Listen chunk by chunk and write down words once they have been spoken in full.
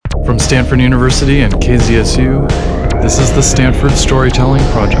From Stanford University and KZSU, this is the Stanford Storytelling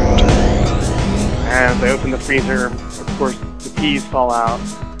Project. As I open the freezer, of course, the peas fall out,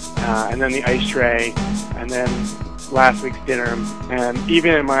 and then the ice tray, and then last week's dinner. And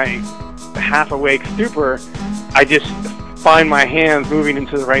even in my half-awake stupor, I just find my hands moving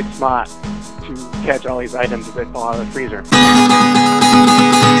into the right spot to catch all these items as they fall out of the freezer.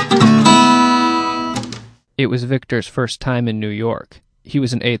 It was Victor's first time in New York. He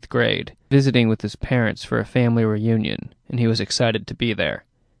was in 8th grade, visiting with his parents for a family reunion, and he was excited to be there.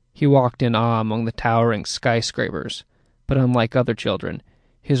 He walked in awe among the towering skyscrapers, but unlike other children,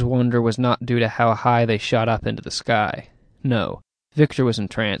 his wonder was not due to how high they shot up into the sky. No, Victor was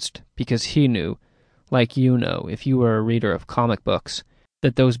entranced, because he knew, like you know if you were a reader of comic books,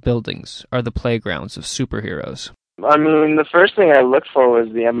 that those buildings are the playgrounds of superheroes. I mean, the first thing I looked for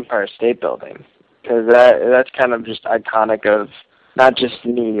was the Empire State Building, because that's kind of just iconic of not just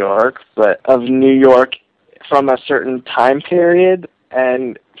New York, but of New York from a certain time period,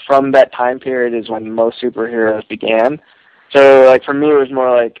 and from that time period is when most superheroes began. So, like, for me, it was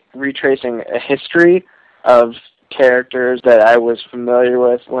more like retracing a history of characters that I was familiar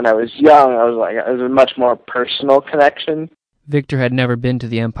with when I was young. It was a much more personal connection. Victor had never been to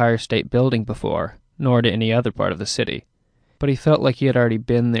the Empire State Building before, nor to any other part of the city. But he felt like he had already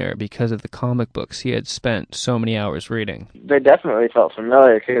been there because of the comic books he had spent so many hours reading. They definitely felt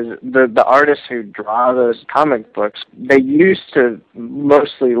familiar because the artists who draw those comic books, they used to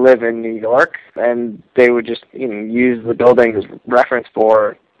mostly live in New York, and they would just use the building as reference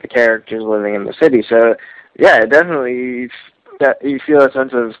for the characters living in the city. So, yeah, definitely you feel a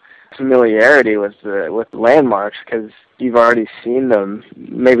sense of familiarity with the landmarks because you've already seen them,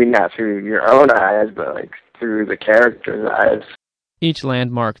 maybe not through your own eyes, but like through the characters' eyes. Each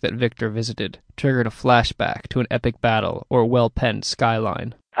landmark that Victor visited triggered a flashback to an epic battle or well-penned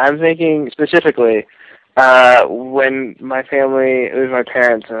skyline. I'm thinking specifically when my family, it was my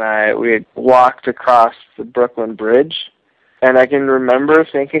parents and I, we had walked across the Brooklyn Bridge, and I can remember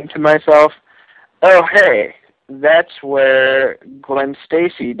thinking to myself, oh, hey, that's where Gwen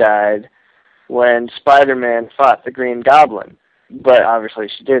Stacy died when Spider-Man fought the Green Goblin. But obviously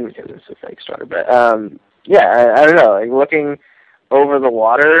she didn't because it's a fake story. But yeah, I don't know. Like looking over the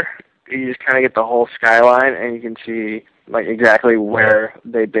water, you just kind of get the whole skyline, and you can see like exactly where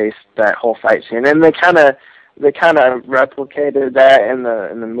they based that whole fight scene. And they kind of replicated that in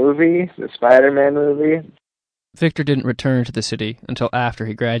the movie, the Spider-Man movie. Victor didn't return to the city until after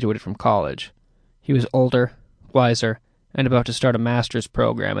he graduated from college. He was older, wiser, and about to start a master's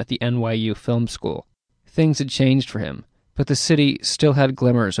program at the NYU Film School. Things had changed for him, but the city still had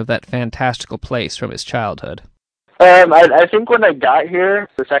glimmers of that fantastical place from his childhood. I think when I got here,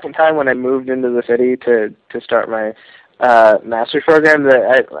 the second time when I moved into the city to start my master's program,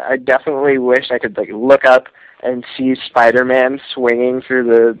 that I definitely wish I could like look up and see Spider-Man swinging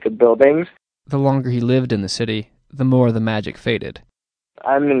through the buildings. The longer he lived in the city, the more the magic faded.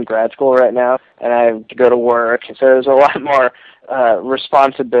 I'm in grad school right now, and I have to go to work, so there's a lot more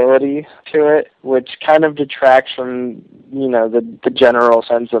responsibility to it, which kind of detracts from, the general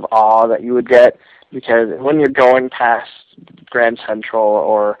sense of awe that you would get, because when you're going past Grand Central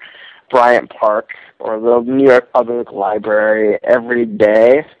or Bryant Park or the New York Public Library every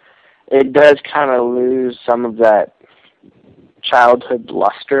day, it does kind of lose some of that childhood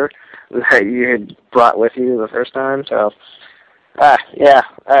luster that you had brought with you the first time, so... I guess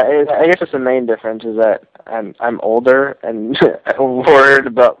that's the main difference is that I'm older and worried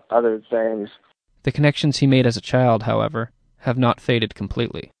about other things. The connections he made as a child, however, have not faded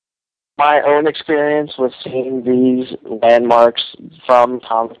completely. My own experience with seeing these landmarks from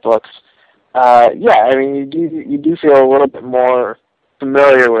comic books, you do feel a little bit more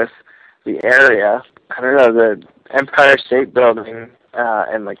familiar with the area. I don't know, the Empire State Building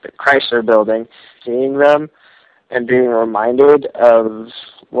and like the Chrysler Building, seeing them and being reminded of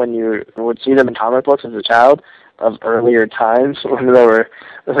when you would see them in comic books as a child, of earlier times when there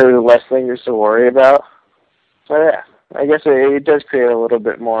were less things to worry about. So yeah, I guess it does create a little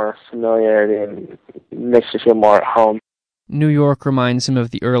bit more familiarity and makes you feel more at home. New York reminds him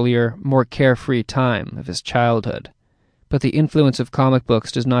of the earlier, more carefree time of his childhood. But the influence of comic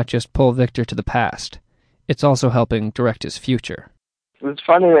books does not just pull Victor to the past. It's also helping direct his future. It's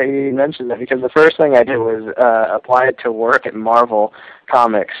funny that you mentioned that because the first thing I did was apply to work at Marvel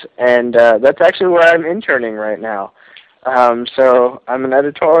Comics, and that's actually where I'm interning right now. So I'm an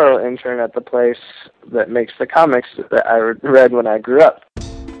editorial intern at the place that makes the comics that I read when I grew up.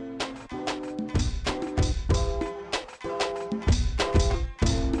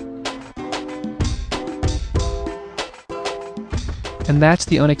 And that's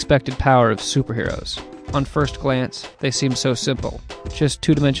the unexpected power of superheroes. On first glance, they seem so simple, just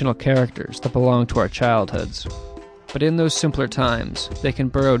two-dimensional characters that belong to our childhoods. But in those simpler times, they can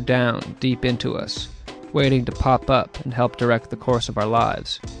burrow down deep into us, waiting to pop up and help direct the course of our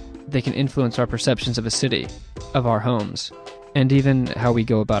lives. They can influence our perceptions of a city, of our homes, and even how we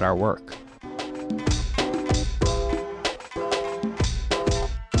go about our work.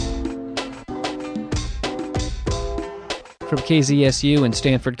 From KZSU in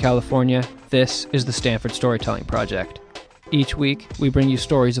Stanford, California, this is the Stanford Storytelling Project. Each week, we bring you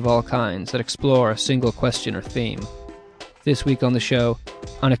stories of all kinds that explore a single question or theme. This week on the show,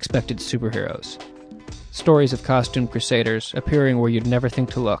 unexpected superheroes. Stories of costume crusaders appearing where you'd never think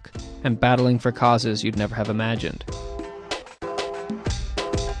to look and battling for causes you'd never have imagined.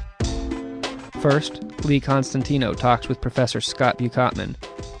 First, Lee Constantino talks with Professor Scott Buchotman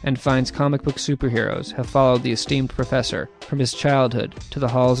and finds comic book superheroes have followed the esteemed professor from his childhood to the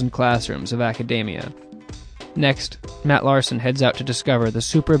halls and classrooms of academia. Next, Matt Larson heads out to discover the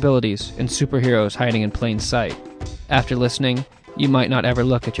super abilities and superheroes hiding in plain sight. After listening, you might not ever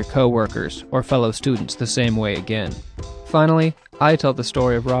look at your co-workers or fellow students the same way again. Finally, I tell the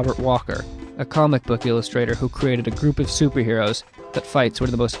story of Robert Walker, a comic book illustrator who created a group of superheroes that fights one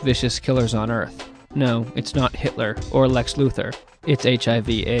of the most vicious killers on Earth. No, it's not Hitler or Lex Luthor. It's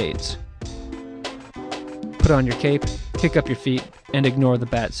HIV/AIDS. Put on your cape, kick up your feet, and ignore the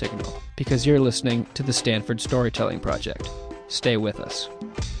bat signal, because you're listening to the Stanford Storytelling Project. Stay with us.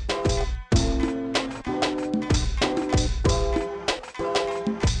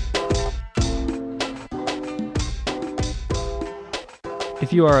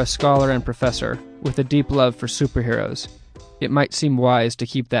 If you are a scholar and professor with a deep love for superheroes, it might seem wise to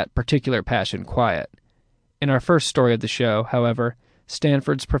keep that particular passion quiet. In our first story of the show, however,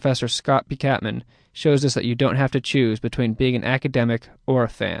 Stanford's Professor Scott Buchotman shows us that you don't have to choose between being an academic or a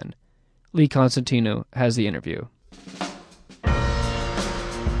fan. Lee Constantino has the interview.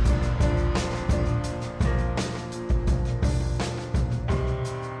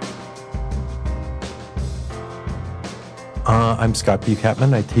 I'm Scott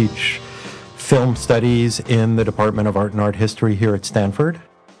Buchotman. I teach film studies in the Department of Art and Art History here at Stanford.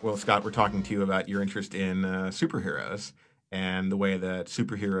 Well, Scott, we're talking to you about your interest in superheroes and the way that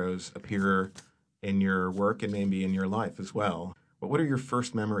superheroes appear in your work and maybe in your life as well. But what are your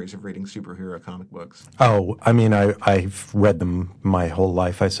first memories of reading superhero comic books? Oh, I mean, I've read them my whole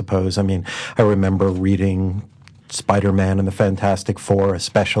life, I suppose. I mean, I remember reading Spider-Man and the Fantastic Four,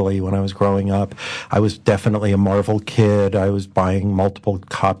 especially when I was growing up. I was definitely a Marvel kid. I was buying multiple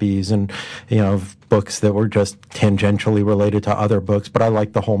copies and, of books that were just tangentially related to other books, but I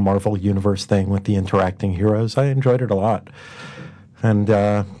liked the whole Marvel Universe thing with the interacting heroes. I enjoyed it a lot. And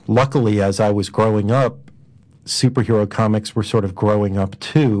luckily, as I was growing up, superhero comics were sort of growing up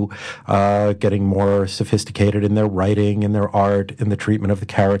too, getting more sophisticated in their writing, in their art, in the treatment of the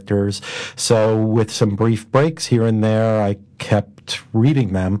characters. So with some brief breaks here and there, I kept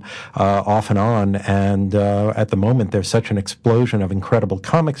reading them off and on. And at the moment, there's such an explosion of incredible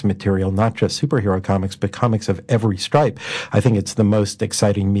comics material, not just superhero comics, but comics of every stripe. I think it's the most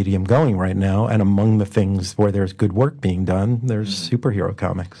exciting medium going right now. And among the things where there's good work being done, there's superhero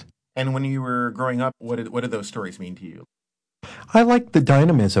comics. And when you were growing up, what did those stories mean to you? I liked the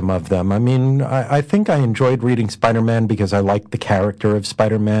dynamism of them. I mean, I think I enjoyed reading Spider-Man because I liked the character of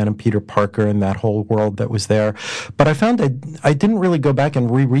Spider-Man and Peter Parker and that whole world that was there. But I found I didn't really go back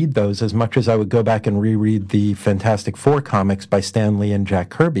and reread those as much as I would go back and reread the Fantastic Four comics by Stan Lee and Jack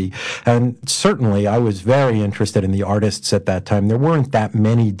Kirby. And certainly I was very interested in the artists at that time. There weren't that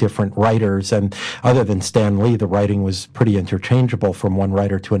many different writers, and other than Stan Lee, the writing was pretty interchangeable from one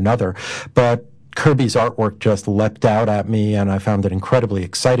writer to another. But Kirby's artwork just leapt out at me, and I found it incredibly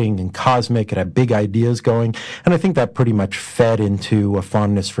exciting and cosmic. It had big ideas going, and I think that pretty much fed into a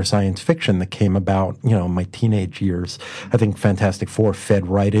fondness for science fiction that came about, in my teenage years. I think Fantastic Four fed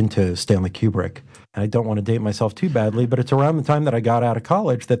right into Stanley Kubrick. I don't want to date myself too badly, but it's around the time that I got out of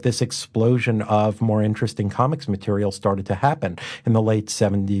college that this explosion of more interesting comics material started to happen in the late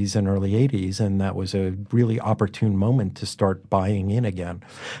 70s and early 80s, and that was a really opportune moment to start buying in again.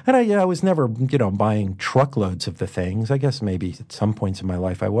 And I was never, buying truckloads of the things. I guess maybe at some points in my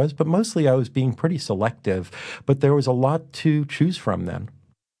life I was, but mostly I was being pretty selective, but there was a lot to choose from then.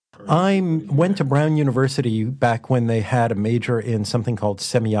 I went to Brown University back when they had a major in something called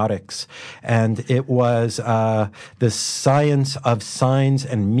semiotics, and it was the science of signs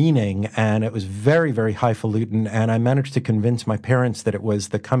and meaning, and it was very, very highfalutin, and I managed to convince my parents that it was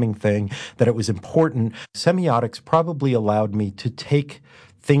the coming thing, that it was important. Semiotics probably allowed me to take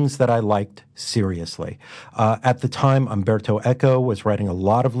things that I liked seriously. At the time, Umberto Eco was writing a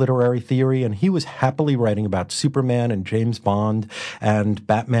lot of literary theory, and he was happily writing about Superman and James Bond and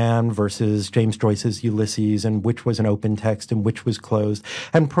Batman versus James Joyce's Ulysses, and which was an open text and which was closed,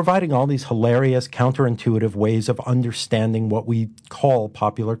 and providing all these hilarious, counterintuitive ways of understanding what we call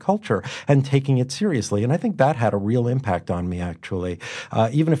popular culture and taking it seriously. And I think that had a real impact on me, actually.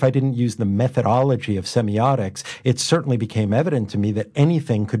 Even if I didn't use the methodology of semiotics, it certainly became evident to me that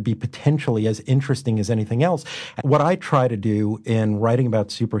anything could be potentially as interesting as anything else. What I try to do in writing about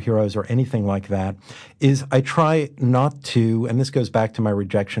superheroes or anything like that is I try not to, and this goes back to my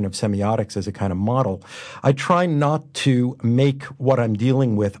rejection of semiotics as a kind of model, I try not to make what I'm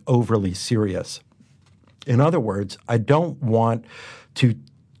dealing with overly serious. In other words, I don't want to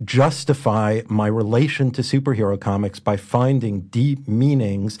justify my relation to superhero comics by finding deep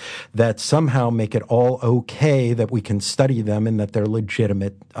meanings that somehow make it all okay that we can study them and that they're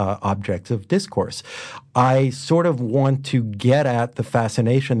legitimate objects of discourse. I sort of want to get at the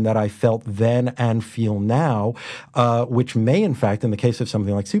fascination that I felt then and feel now, which may, in fact, in the case of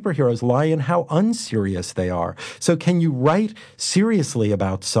something like superheroes, lie in how unserious they are. So can you write seriously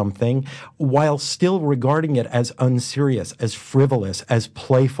about something while still regarding it as unserious, as frivolous, as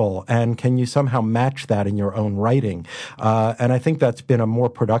playful? And can you somehow match that in your own writing? And I think that's been a more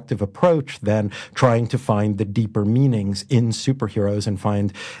productive approach than trying to find the deeper meanings in superheroes and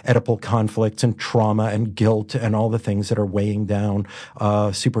find Oedipal conflicts and trauma and guilt and all the things that are weighing down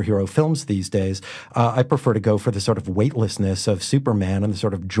superhero films these days. I prefer to go for the sort of weightlessness of Superman and the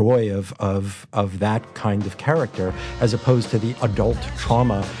sort of joy of that kind of character as opposed to the adult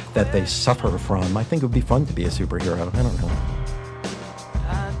trauma that they suffer from. I think it would be fun to be a superhero. I don't know.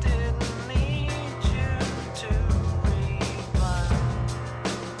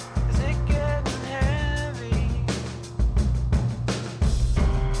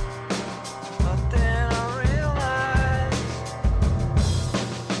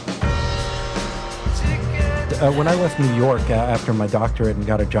 When I left New York after my doctorate and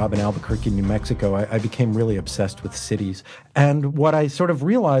got a job in Albuquerque, New Mexico, I became really obsessed with cities. And what I sort of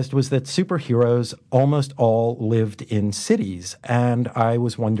realized was that superheroes almost all lived in cities. And I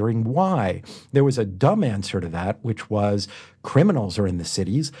was wondering why. There was a dumb answer to that, which was criminals are in the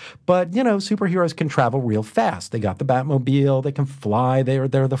cities, but, you know, superheroes can travel real fast. They got the Batmobile, they can fly, they're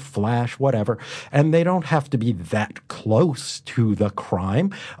the Flash, whatever, and they don't have to be that close to the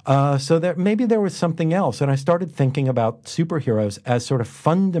crime. So maybe there was something else. And I started thinking about superheroes as sort of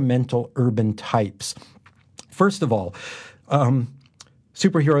fundamental urban types. First of all,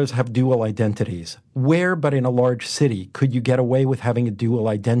 superheroes have dual identities. Where but in a large city could you get away with having a dual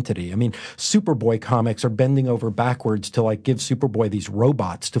identity? I mean, Superboy comics are bending over backwards to like give Superboy these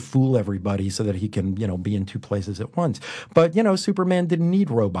robots to fool everybody so that he can, you know, be in two places at once. But, you know, Superman didn't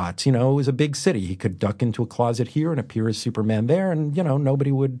need robots. You know, it was a big city. He could duck into a closet here and appear as Superman there. And, you know,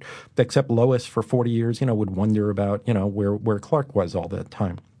 nobody would, except Lois for 40 years, you know, would wonder about, you know, where Clark was all the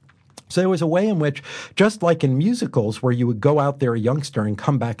time. So there was a way in which, just like in musicals where you would go out there a youngster and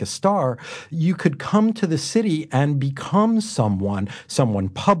come back a star, you could come to the city and become someone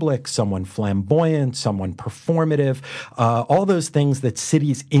public, someone flamboyant, someone performative, all those things that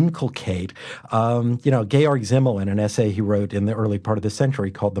cities inculcate. Georg Simmel, in an essay he wrote in the early part of the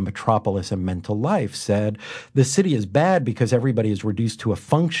century called The Metropolis and Mental Life, said, the city is bad because everybody is reduced to a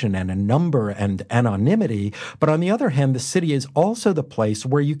function and a number and anonymity. But on the other hand, the city is also the place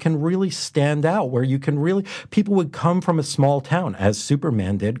where you can really stand out, where you can really, people would come from a small town, as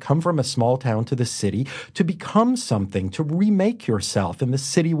Superman did, come from a small town to the city to become something, to remake yourself. And the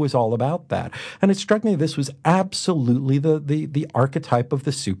city was all about that. And it struck me this was absolutely the archetype of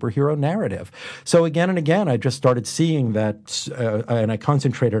the superhero narrative. So again and again, I just started seeing that, and I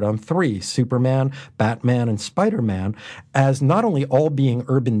concentrated on three, Superman, Batman, and Spider-Man, as not only all being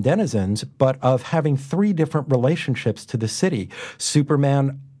urban denizens, but of having three different relationships to the city.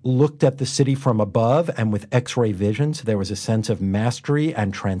 Superman looked at the city from above and with X-ray vision, so there was a sense of mastery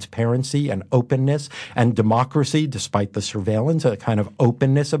and transparency and openness and democracy despite the surveillance, a kind of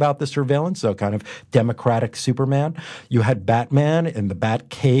openness about the surveillance, so a kind of democratic Superman. You had Batman in the Bat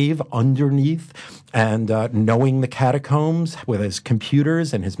Cave underneath and knowing the catacombs with his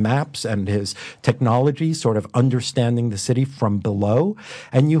computers and his maps and his technology, sort of understanding the city from below.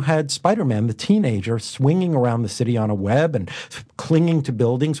 And you had Spider-Man, the teenager, swinging around the city on a web and clinging to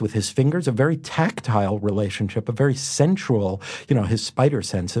buildings things with his fingers, a very tactile relationship, a very sensual, his spider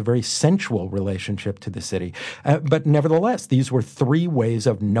sense, a very sensual relationship to the city. But nevertheless, these were three ways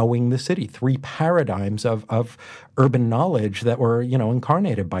of knowing the city, three paradigms of urban knowledge that were,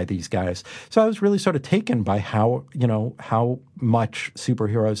 incarnated by these guys. So I was really sort of taken by how much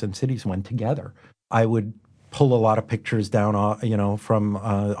superheroes and cities went together. I would pull a lot of pictures down, from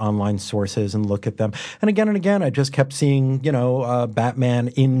online sources and look at them. And again, I just kept seeing, Batman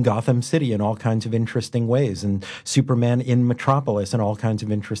in Gotham City in all kinds of interesting ways, and Superman in Metropolis in all kinds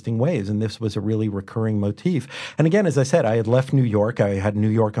of interesting ways. And this was a really recurring motif. And again, as I said, I had left New York. I had New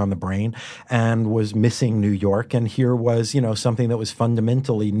York on the brain and was missing New York. And here was, something that was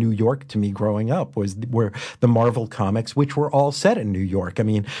fundamentally New York to me growing up were the Marvel comics, which were all set in New York. I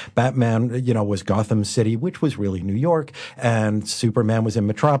mean, Batman, was Gotham City, which was really New York, and Superman was in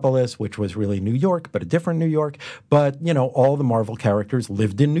Metropolis, which was really New York, but a different New York. But, all the Marvel characters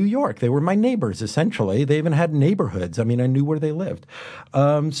lived in New York. They were my neighbors, essentially. They even had neighborhoods. I mean, I knew where they lived.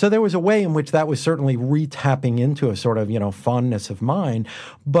 So there was a way in which that was certainly re-tapping into a sort of, fondness of mine.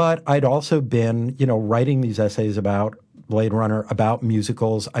 But I'd also been, writing these essays about Blade Runner, about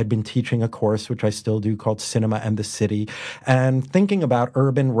musicals. I'd been teaching a course, which I still do, called Cinema and the City, and thinking about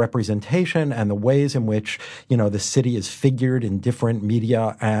urban representation and the ways in which, the city is figured in different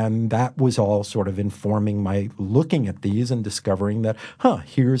media. And that was all sort of informing my looking at these and discovering that,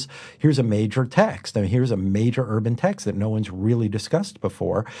 here's a major text. I mean, here's a major urban text that no one's really discussed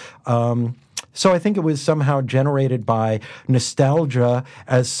before. So I think it was somehow generated by nostalgia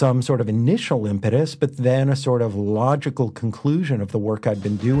as some sort of initial impetus, but then a sort of logical conclusion of the work I'd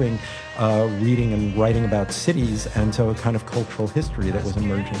been doing, reading and writing about cities, and so a kind of cultural history that was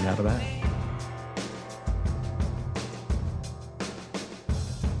emerging out of that.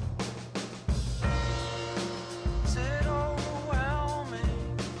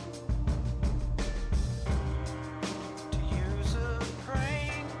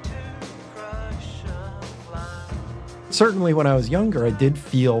 Certainly when I was younger, I did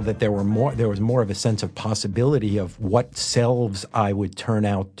feel that there was more of a sense of possibility of what selves I would turn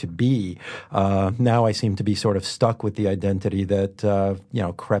out to be. Now I seem to be sort of stuck with the identity that,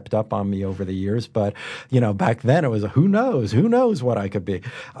 crept up on me over the years. But, back then it was who knows what I could be.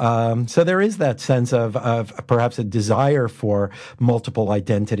 So there is that sense of perhaps a desire for multiple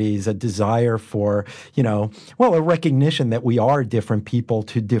identities, a desire for, a recognition that we are different people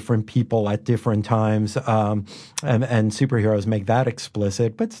to different people at different times. And superheroes make that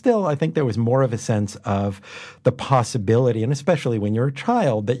explicit. But still, I think there was more of a sense of the possibility, and especially when you're a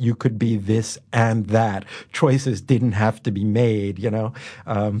child, that you could be this and that. Choices didn't have to be made,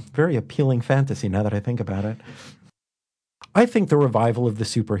 Very appealing fantasy now that I think about it. I think the revival of the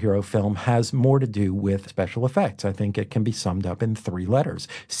superhero film has more to do with special effects. I think it can be summed up in three letters: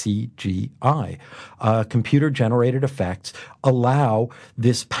 CGI. Computer-generated effects allow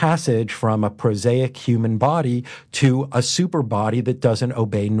this passage from a prosaic human body to a super body that doesn't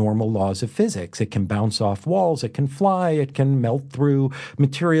obey normal laws of physics. It can bounce off walls, it can fly, it can melt through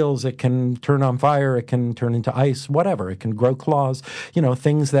materials, it can turn on fire, it can turn into ice, whatever. It can grow claws,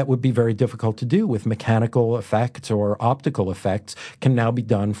 things that would be very difficult to do with mechanical effects or optical effects can now be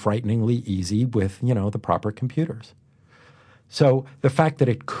done frighteningly easy with, the proper computers. So the fact that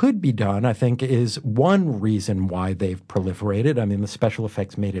it could be done, I think, is one reason why they've proliferated. I mean, the special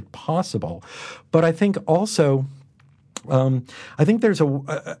effects made it possible. But I think also, there's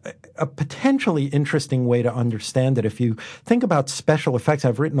a potentially interesting way to understand it. If you think about special effects,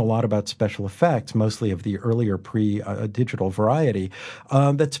 I've written a lot about special effects, mostly of the earlier pre-digital variety,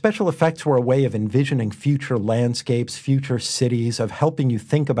 that special effects were a way of envisioning future landscapes, future cities, of helping you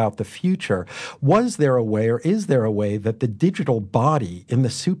think about the future. Was there a way, or is there a way, that the digital body in the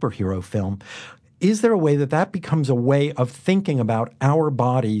superhero film, is there a way that becomes a way of thinking about our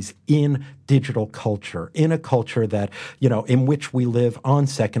bodies in digital culture, in a culture that, in which we live on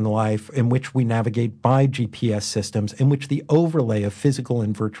Second Life, in which we navigate by GPS systems, in which the overlay of physical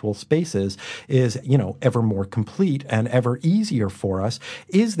and virtual spaces is, ever more complete and ever easier for us?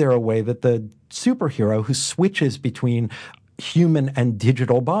 Is there a way that the superhero who switches between human and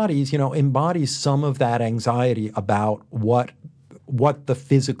digital bodies, embodies some of that anxiety about what the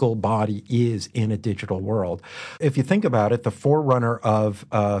physical body is in a digital world? If you think about it, the forerunner of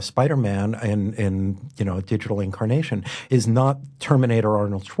Spider-Man in a digital incarnation is not Terminator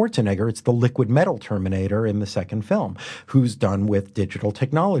Arnold Schwarzenegger. It's the liquid metal Terminator in the second film, who's done with digital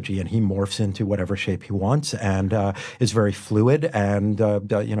technology, and he morphs into whatever shape he wants and is very fluid. And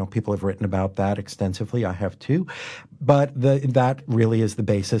people have written about that extensively. I have too. But that really is the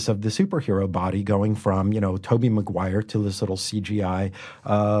basis of the superhero body, going from, Tobey Maguire to this little CGI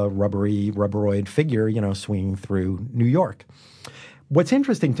rubberoid figure, swinging through New York. What's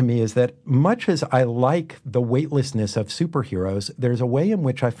interesting to me is that much as I like the weightlessness of superheroes, there's a way in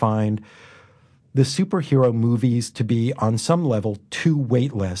which I find the superhero movies to be, on some level, too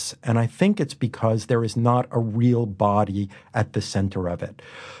weightless. And I think it's because there is not a real body at the center of it.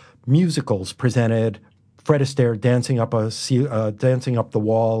 Musicals presented Fred Astaire dancing up the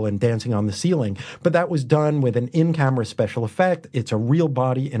wall and dancing on the ceiling, but that was done with an in-camera special effect. It's a real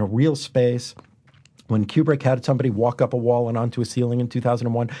body in a real space. When Kubrick had somebody walk up a wall and onto a ceiling in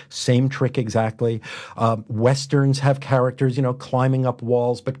 2001, same trick exactly. Westerns have characters, climbing up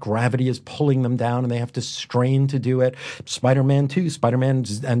walls, but gravity is pulling them down and they have to strain to do it. Spider-Man 2, Spider-Man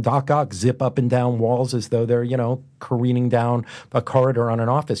and Doc Ock zip up and down walls as though they're, careening down a corridor on an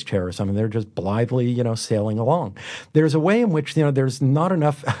office chair or something. They're just blithely, sailing along. There's a way in which, there's not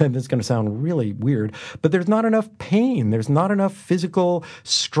enough, and this is going to sound really weird, but there's not enough pain. There's not enough physical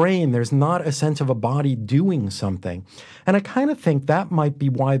strain. There's not a sense of a body doing something. And I kind of think that might be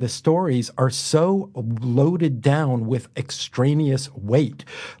why the stories are so loaded down with extraneous weight.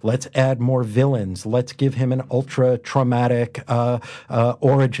 Let's add more villains. Let's give him an ultra-traumatic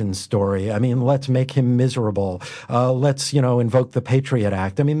origin story. I mean, let's make him miserable. Let's, invoke the Patriot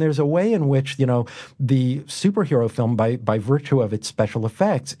Act. I mean, there's a way in which, the superhero film, by virtue of its special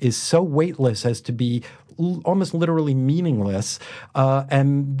effects, is so weightless as to be almost literally meaningless.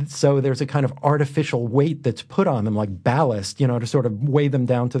 And so there's a kind of artificial weight that's put on them, like ballast, to sort of weigh them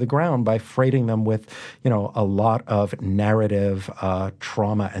down to the ground by freighting them with, a lot of narrative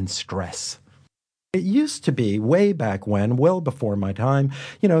trauma and stress. It used to be, way back when, well before my time,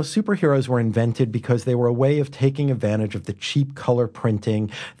 superheroes were invented because they were a way of taking advantage of the cheap color printing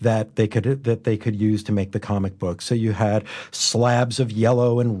that they could use to make the comic books. So you had slabs of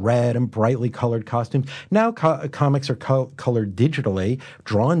yellow and red and brightly colored costumes. Now comics are colored digitally,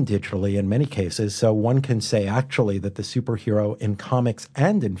 drawn digitally in many cases. So one can say actually that the superhero in comics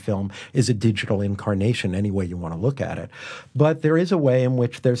and in film is a digital incarnation, any way you want to look at it. But there is a way in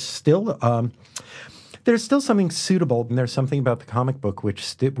which there's still something suitable, and there's something about the comic book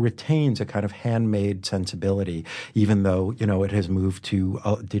which retains a kind of handmade sensibility, even though, it has moved to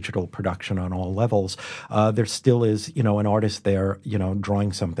digital production on all levels. There still is, an artist there,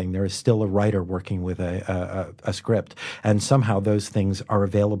 drawing something. There is still a writer working with a script, and somehow those things are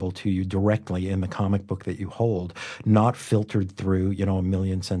available to you directly in the comic book that you hold, not filtered through, a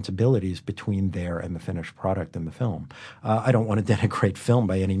million sensibilities between there and the finished product in the film. I don't want to denigrate film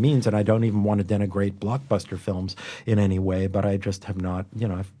by any means, and I don't even want to denigrate blockbuster films in any way, but I just have not,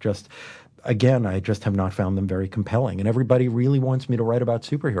 I just have not found them very compelling. And everybody really wants me to write about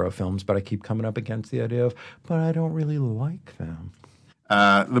superhero films, but I keep coming up against the idea of, but I don't really like them.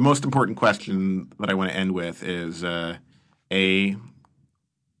 The most important question that I want to end with is, A,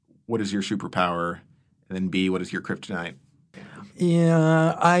 what is your superpower? And then B, what is your kryptonite?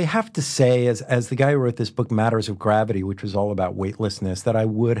 Yeah, I have to say, as the guy who wrote this book, Matters of Gravity, which was all about weightlessness, that I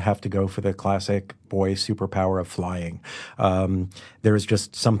would have to go for the classic boy superpower of flying. There is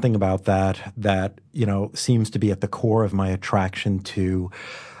just something about that seems to be at the core of my attraction to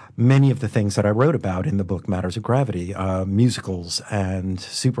many of the things that I wrote about in the book Matters of Gravity, musicals and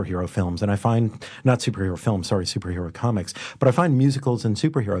superhero films. And I find, not superhero films, sorry, superhero comics, but I find musicals and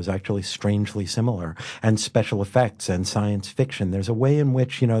superheroes actually strangely similar, and special effects and science fiction. There's a way in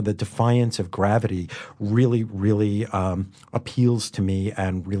which, the defiance of gravity really, really appeals to me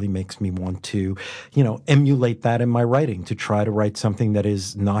and really makes me want to, emulate that in my writing, to try to write something that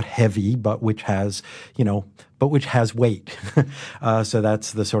is not heavy, but which has, which has weight. So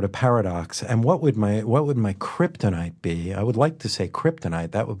that's the sort of paradox. And what would my kryptonite be? I would like to say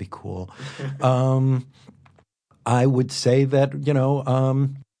kryptonite. That would be cool. I would say that,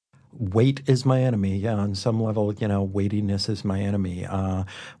 weight is my enemy. Yeah, on some level, weightiness is my enemy,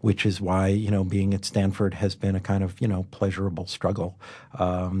 which is why, being at Stanford has been a kind of, pleasurable struggle,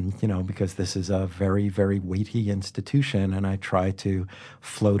 because this is a very, very weighty institution, and I try to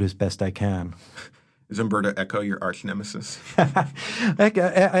float as best I can. Is Umberto Eco your arch nemesis?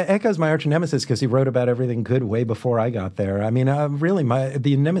 Eco's my arch nemesis because he wrote about everything good way before I got there. I mean, really,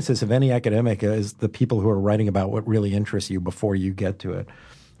 the nemesis of any academic is the people who are writing about what really interests you before you get to it.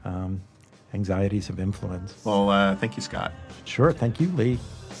 Anxieties of influence. Well, thank you, Scott. Sure. Thank you, Lee.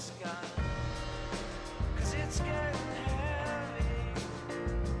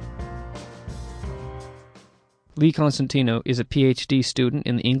 Lee Constantino is a PhD student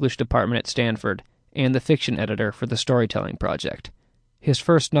in the English department at Stanford and the fiction editor for the Storytelling Project. His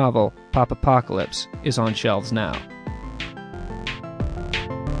first novel, Pop Apocalypse, is on shelves now.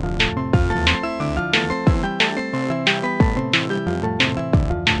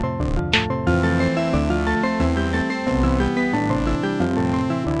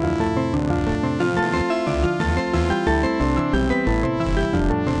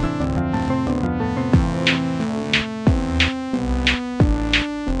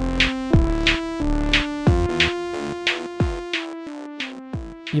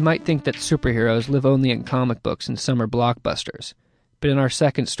 You might think that superheroes live only in comic books and summer blockbusters, but in our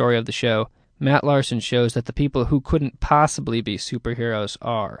second story of the show, Matt Larson shows that the people who couldn't possibly be superheroes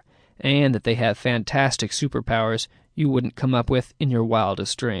are, and that they have fantastic superpowers you wouldn't come up with in your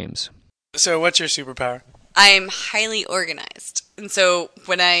wildest dreams. So what's your superpower? I'm highly organized. And so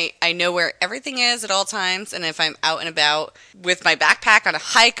when I know where everything is at all times, and if I'm out and about with my backpack on a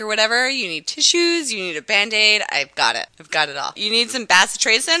hike or whatever, you need tissues, you need a Band-Aid, I've got it. I've got it all. You need some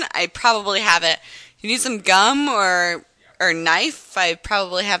bacitracin, I probably have it. You need some gum or knife, I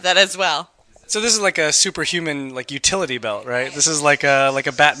probably have that as well. So this is like a superhuman utility belt, right? This is like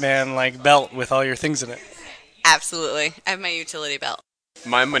a Batman belt with all your things in it. Absolutely. I have my utility belt.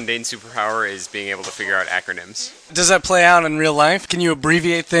 My mundane superpower is being able to figure out acronyms. Does that play out in real life? Can you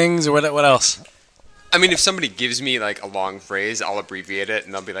abbreviate things, or what else? I mean, if somebody gives me a long phrase, I'll abbreviate it,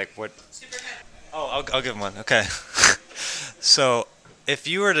 and they'll be like, "What?" Oh, I'll give one. Okay. So, if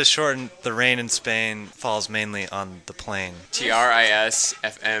you were to shorten the rain in Spain falls mainly on the plain. TRISFMITP.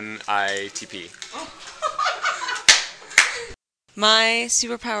 My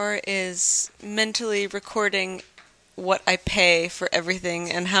superpower is mentally recording what I pay for everything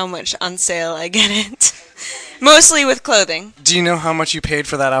and how much on sale I get it. Mostly with clothing. Do you know how much you paid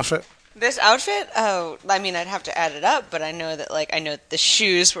for that outfit? This outfit? Oh, I mean, I'd have to add it up, but I know that, the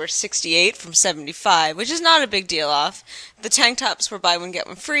shoes were $68 from $75, which is not a big deal off. The tank tops were buy one, get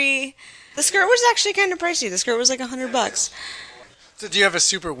one free. The skirt was actually kind of pricey. The skirt was $100. So do you have a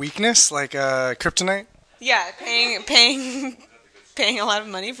super weakness, like kryptonite? Yeah, paying a lot of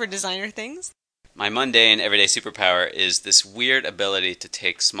money for designer things. My mundane everyday superpower is this weird ability to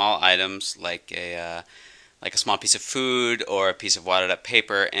take small items like a small piece of food or a piece of wadded up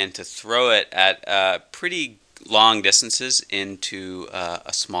paper and to throw it at pretty long distances into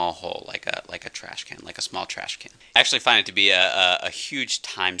a small hole, like a trash can, like a small trash can. I actually find it to be a huge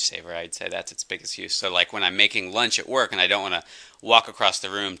time saver. I'd say that's its biggest use. So like when I'm making lunch at work and I don't want to walk across the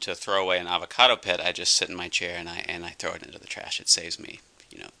room to throw away an avocado pit, I just sit in my chair and I throw it into the trash. It saves me,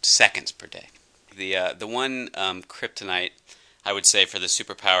 seconds per day. The one kryptonite I would say for the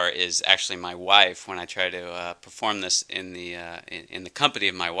superpower is actually my wife. When I try to perform this in the company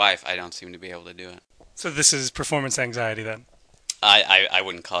of my wife, I don't seem to be able to do it. So this is performance anxiety then? I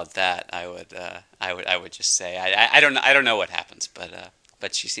wouldn't call it that. I would just say I don't know what happens,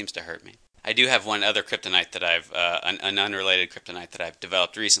 but she seems to hurt me. I do have one other kryptonite that I've an unrelated kryptonite that I've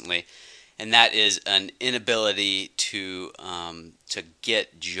developed recently, and that is an inability to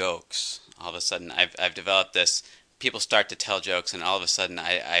get jokes. All of a sudden, I've developed this. People start to tell jokes, and all of a sudden,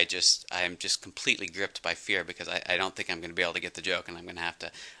 I am just completely gripped by fear because I don't think I'm going to be able to get the joke, and I'm going to have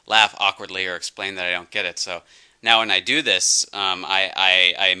to laugh awkwardly or explain that I don't get it. So now, when I do this,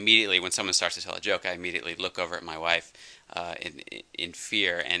 I immediately, when someone starts to tell a joke, I immediately look over at my wife in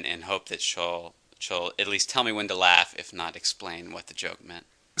fear and hope that she'll at least tell me when to laugh, if not explain what the joke meant.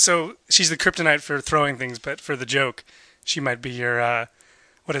 So she's the kryptonite for throwing things, but for the joke, she might be your.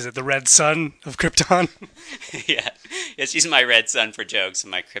 What is it, the red sun of Krypton? Yeah, she's my red sun for jokes and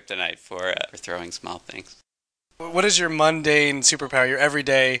my kryptonite for throwing small things. What is your mundane superpower, your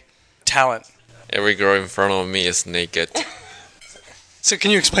everyday talent? Every girl in front of me is naked. So can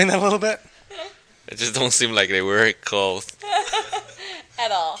you explain that a little bit? It just don't seem like they wear clothes.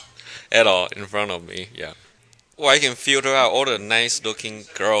 At all. At all, in front of me, yeah. Well, I can filter out all the nice-looking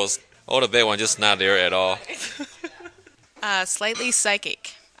girls. All the bad ones just not there at all. Slightly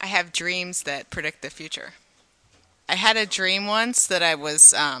psychic. I have dreams that predict the future. I had a dream once that I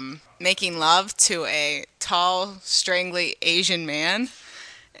was making love to a tall, strangly Asian man.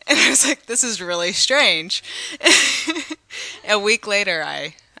 And I was like, this is really strange. A week later,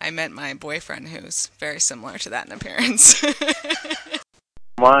 I met my boyfriend, who's very similar to that in appearance.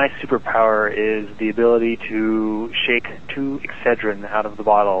 My superpower is the ability to shake 2 Excedrin out of the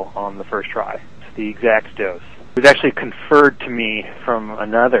bottle on the first try. It's the exact dose. It was actually conferred to me from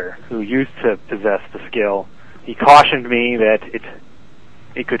another who used to possess the skill. He cautioned me that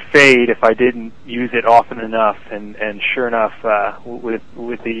it could fade if I didn't use it often enough, and sure enough,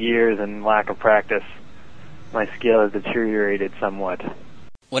 with the years and lack of practice, my skill has deteriorated somewhat.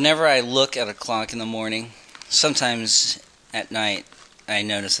 Whenever I look at a clock in the morning, sometimes at night, I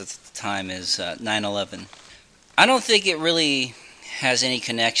notice that the time is 9/11. I don't think it really has any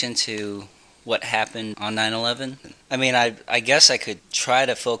connection to what happened on 9/11. I mean, I guess I could try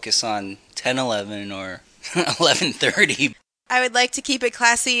to focus on 10/11 or 11:30. I would like to keep it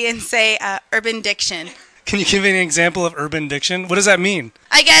classy and say urban diction. Can you give me an example of urban diction? What does that mean?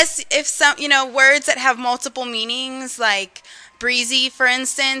 I guess if some, words that have multiple meanings, like breezy, for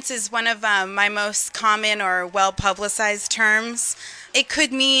instance, is one of my most common or well-publicized terms. It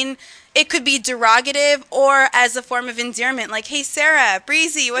could mean, it could be derogative or as a form of endearment, like, hey, Sarah,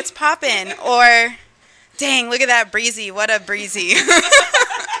 breezy, what's poppin'? Or, dang, look at that breezy, what a breezy.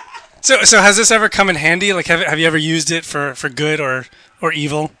 So has this ever come in handy? Like, have you ever used it for good or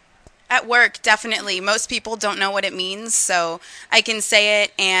evil? At work, definitely. Most people don't know what it means, so I can say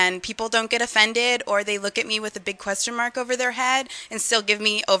it and people don't get offended, or they look at me with a big question mark over their head and still give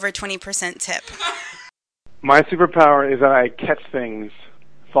me over 20% tip. My superpower is that I catch things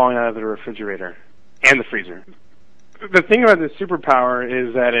falling out of the refrigerator and the freezer. The thing about this superpower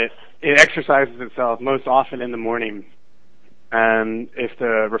is that it exercises itself most often in the morning. And if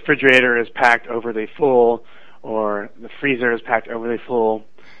the refrigerator is packed overly full or the freezer is packed overly full,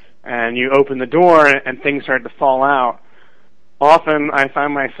 and you open the door and things start to fall out, often I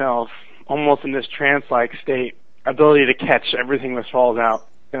find myself almost in this trance-like state, ability to catch everything that falls out.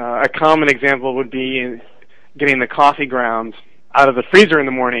 A common example would be getting the coffee grounds out of the freezer in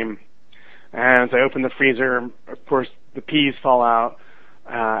the morning. And as I open the freezer, of course, the peas fall out,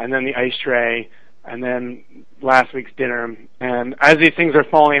 and then the ice tray, and then last week's dinner. And as these things are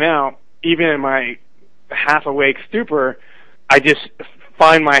falling out, even in my half-awake stupor, I just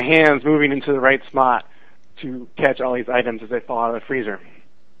find my hands moving into the right spot to catch all these items as they fall out of the freezer.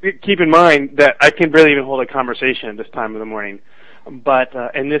 Keep in mind that I can barely even hold a conversation at this time of the morning. But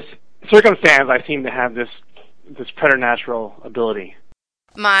in this circumstance, I seem to have this preternatural ability.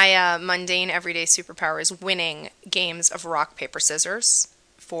 My mundane everyday superpower is winning games of rock, paper, scissors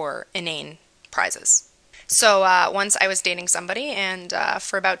for inane prizes. So once I was dating somebody, and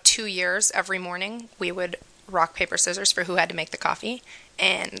for about 2 years, every morning, we would rock, paper, scissors for who had to make the coffee,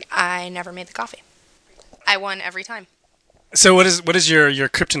 and I never made the coffee. I won every time. So what is your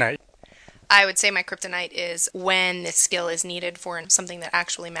kryptonite? I would say my kryptonite is when the skill is needed for something that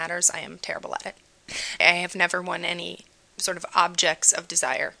actually matters, I am terrible at it. I have never won any sort of objects of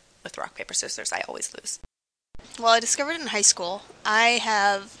desire with rock, paper, scissors. I always lose. Well, I discovered it in high school. I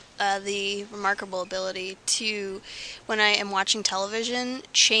have the remarkable ability to, when I am watching television,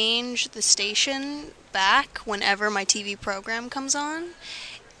 change the station back whenever my TV program comes on.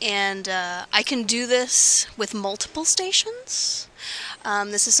 And I can do this with multiple stations.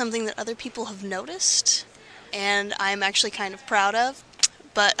 This is something that other people have noticed, and I'm actually kind of proud of.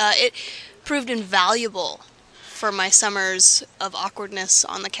 But it proved invaluable for my summers of awkwardness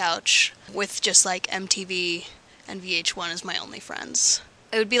on the couch with just like MTV and VH1 as my only friends.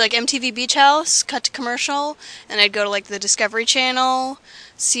 It would be like MTV Beach House, cut to commercial, and I'd go to like the Discovery Channel,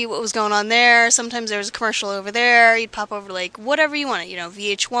 see what was going on there. Sometimes there was a commercial over there. You'd pop over to like whatever you wanted,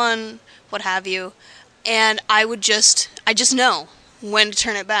 VH1, what have you. And I just know when to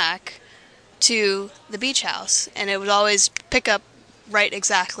turn it back to the Beach House. And it would always pick up right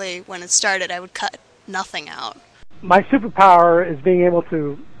exactly when it started. I would cut nothing out. My superpower is being able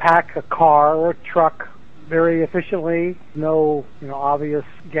to pack a car or a truck very efficiently, no obvious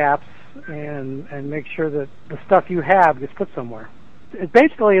gaps, and make sure that the stuff you have gets put somewhere. It's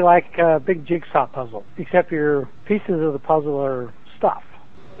basically like a big jigsaw puzzle, except your pieces of the puzzle are stuff.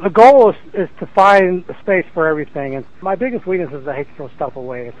 The goal is to find a space for everything, and my biggest weakness is I hate to throw stuff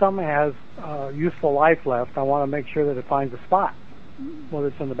away. If something has useful life left, I want to make sure that it finds a spot, whether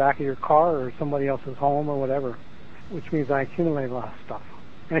it's in the back of your car or somebody else's home or whatever, which means I accumulate a lot of stuff.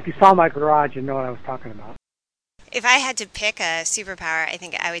 And if you saw my garage, you'd know what I was talking about. If I had to pick a superpower, I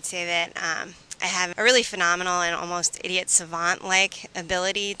think I would say that I have a really phenomenal and almost idiot savant-like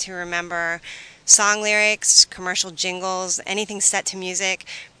ability to remember song lyrics, commercial jingles, anything set to music,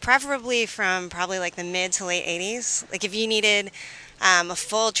 preferably from probably like the mid to late 80s. Like if you needed a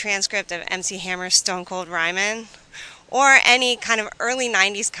full transcript of MC Hammer's Stone Cold Rhymin', or any kind of early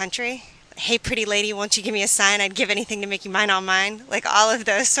 90s country, hey pretty lady, won't you give me a sign, I'd give anything to make you mine all mine, like all of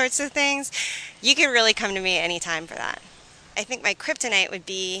those sorts of things, you can really come to me anytime for that. I think my kryptonite would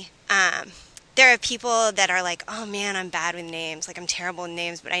be, there are people that are like, oh man, I'm bad with names, like I'm terrible with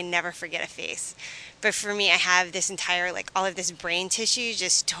names, but I never forget a face. But for me, I have this entire, like all of this brain tissue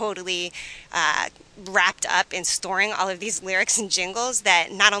just totally wrapped up in storing all of these lyrics and jingles that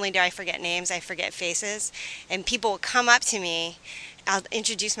not only do I forget names, I forget faces. And people will come up to me, I'll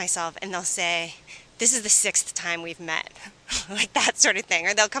introduce myself, and they'll say, this is the 6th time we've met, like that sort of thing.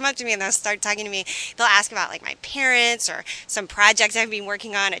 Or they'll come up to me and they'll start talking to me. They'll ask about like my parents or some projects I've been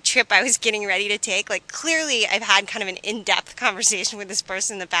working on, a trip I was getting ready to take. Like clearly I've had kind of an in-depth conversation with this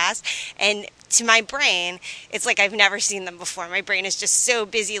person in the past. And to my brain, it's like I've never seen them before. My brain is just so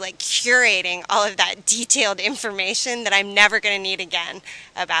busy like curating all of that detailed information that I'm never going to need again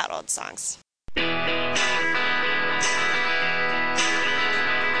about old songs.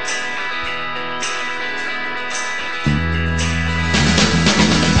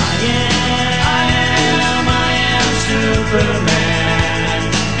 Superman,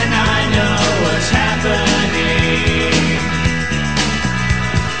 and I know what's happening.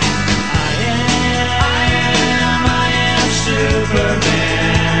 I am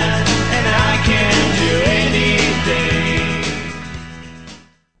Superman, and I can do anything.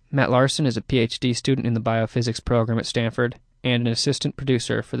 Matt Larson is a PhD student in the biophysics program at Stanford and an assistant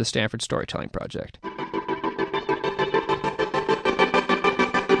producer for the Stanford Storytelling Project.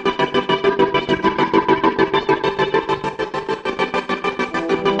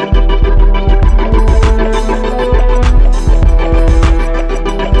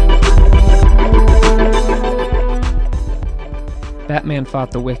 Batman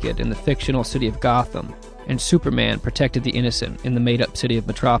fought the wicked in the fictional city of Gotham, and Superman protected the innocent in the made-up city of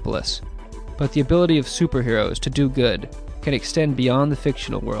Metropolis. But the ability of superheroes to do good can extend beyond the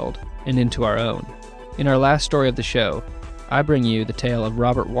fictional world and into our own. In our last story of the show, I bring you the tale of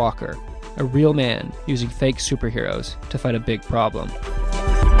Robert Walker, a real man using fake superheroes to fight a big problem.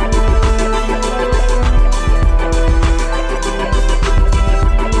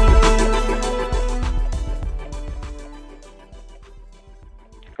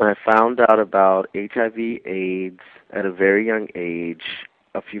 When I found out about HIV/AIDS at a very young age,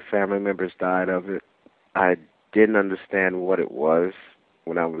 a few family members died of it. I didn't understand what it was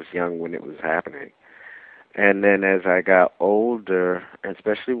when I was young, when it was happening. And then as I got older,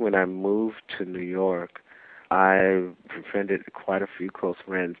 especially when I moved to New York, I befriended quite a few close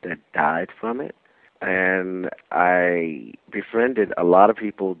friends that died from it. And I befriended a lot of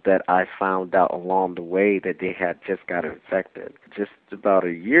people that I found out along the way that they had just got infected. Just about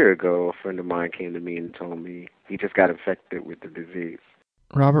a year ago, a friend of mine came to me and told me he just got infected with the disease.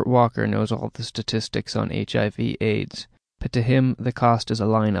 Robert Walker knows all the statistics on HIV/AIDS, but to him the cost is a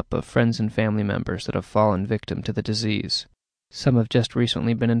lineup of friends and family members that have fallen victim to the disease. Some have just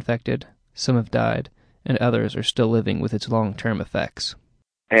recently been infected, some have died, and others are still living with its long-term effects.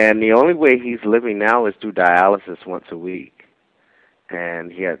 And the only way he's living now is through dialysis once a week.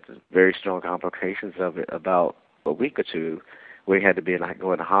 And he had very strong complications of it about a week or two, where he had to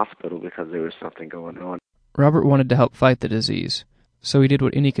go in the hospital because there was something going on. Robert wanted to help fight the disease, so he did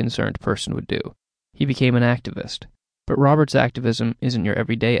what any concerned person would do. He became an activist. But Robert's activism isn't your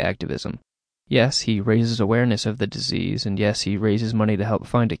everyday activism. Yes, he raises awareness of the disease, and yes, he raises money to help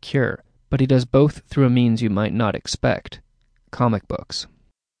find a cure, but he does both through a means you might not expect: comic books.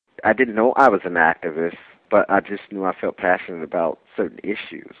 I didn't know I was an activist, but I just knew I felt passionate about certain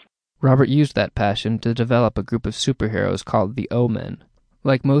issues. Robert used that passion to develop a group of superheroes called the O-Men.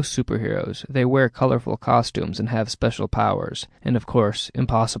 Like most superheroes, they wear colorful costumes and have special powers, and of course,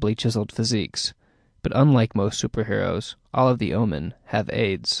 impossibly chiseled physiques. But unlike most superheroes, all of the O-Men have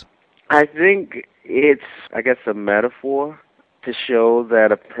AIDS. I think it's, a metaphor to show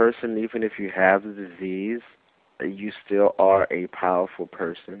that a person, even if you have the disease, you still are a powerful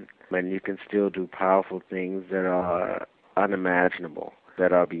person, and you can still do powerful things that are unimaginable,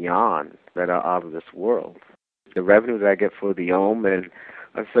 that are beyond, that are out of this world. The revenue that I get for the O-Men,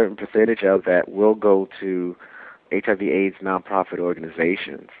 a certain percentage of that will go to HIV/AIDS nonprofit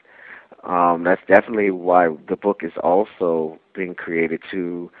organizations. That's definitely why the book is also being created,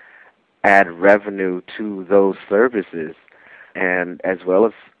 to add revenue to those services, and as well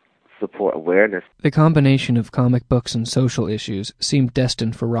as support awareness. The combination of comic books and social issues seemed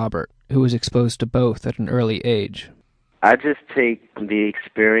destined for Robert, who was exposed to both at an early age. I just take the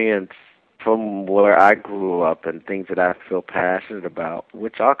experience from where I grew up and things that I feel passionate about,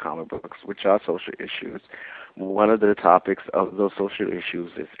 which are comic books, which are social issues. One of the topics of those social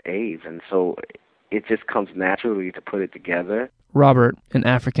issues is AIDS, and so it just comes naturally to put it together. Robert, an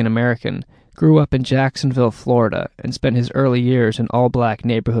African-American, grew up in Jacksonville, Florida, and spent his early years in all-black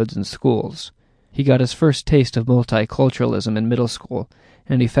neighborhoods and schools. He got his first taste of multiculturalism in middle school,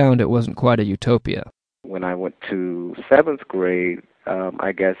 and he found it wasn't quite a utopia. When I went to 7th grade,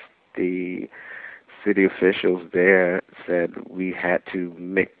 the city officials there said we had to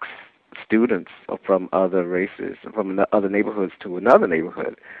mix students from other races, from other neighborhoods to another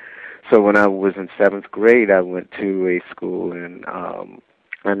neighborhood. So when I was in 7th grade, I went to a school in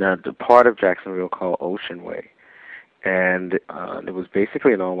the part of Jacksonville called Ocean Way. And it was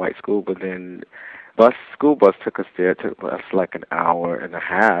basically an all-white school, but then school bus took us there. It took us like an hour and a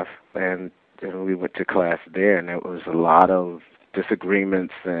half, and then we went to class there, and there was a lot of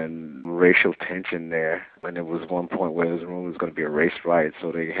disagreements and racial tension there. And there was one point where there was going to be a race riot, so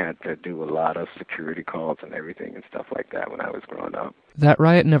they had to do a lot of security calls and everything and stuff like that when I was growing up. That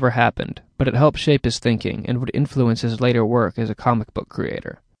riot never happened, but it helped shape his thinking and would influence his later work as a comic book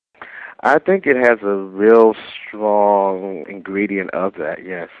creator. I think it has a real strong ingredient of that,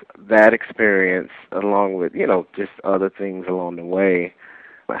 yes. That experience, along with, just other things along the way,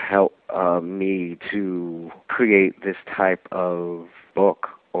 helped me to create this type of book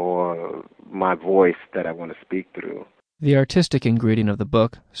or my voice that I want to speak through. The artistic ingredient of the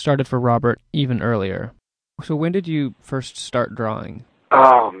book started for Robert even earlier. So when did you first start drawing?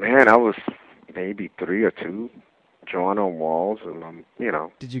 Oh, man, I was maybe 3 or 2, drawing on walls, and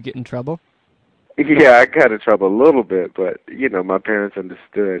Did you get in trouble? Yeah, I got in trouble a little bit, but, my parents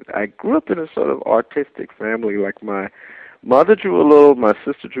understood. I grew up in a sort of artistic family. Like, my mother drew a little, my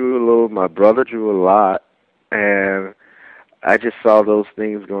sister drew a little, my brother drew a lot, and I just saw those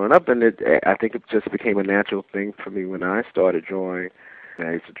things growing up, and I think it just became a natural thing for me when I started drawing.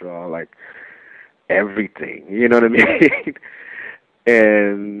 I used to draw, like, everything, you know what I mean?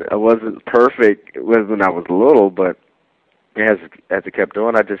 And I wasn't perfect when I was little, but as it kept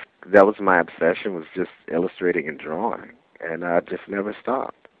on, that was my obsession, was just illustrating and drawing, and I just never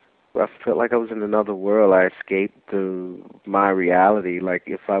stopped. I felt like I was in another world. I escaped my reality. Like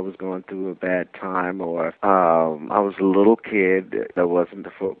if I was going through a bad time, or I was a little kid, I wasn't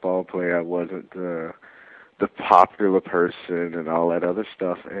the football player, I wasn't the popular person and all that other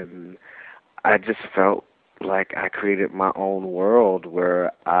stuff, and I just felt like I created my own world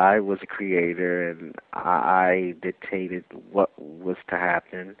where I was a creator and I dictated what was to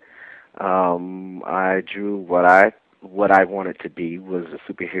happen. I drew what I wanted to be, was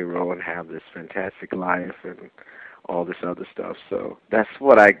a superhero and have this fantastic life and all this other stuff. So that's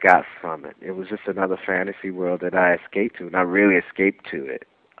what I got from it. It was just another fantasy world that I escaped to, and I really escaped to it.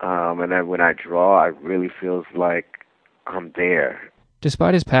 And then when I draw, it really feels like I'm there.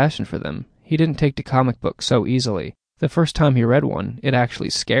 Despite his passion for them, he didn't take to comic books so easily. The first time he read one, it actually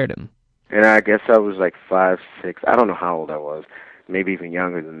scared him. And I guess I was like 5, 6, I don't know how old I was, maybe even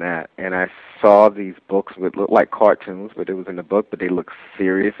younger than that. And I saw these books that looked like cartoons, but it was in the book, but they looked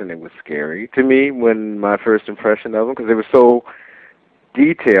serious and it was scary to me when my first impression of them, because they were so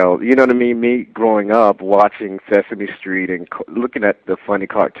detailed. You know what I mean? Me growing up watching Sesame Street and looking at the funny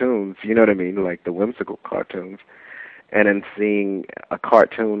cartoons, you know what I mean, like the whimsical cartoons, and then seeing a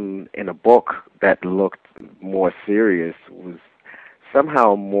cartoon in a book that looked more serious was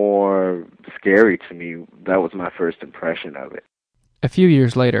somehow more scary to me. That was my first impression of it. A few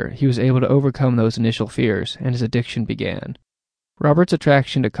years later, he was able to overcome those initial fears, and his addiction began. Robert's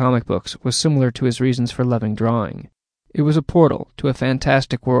attraction to comic books was similar to his reasons for loving drawing. It was a portal to a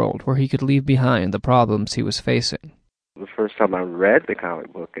fantastic world where he could leave behind the problems he was facing. The first time I read the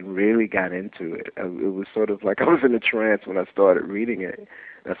comic book and really got into it, it was sort of like I was in a trance when I started reading it.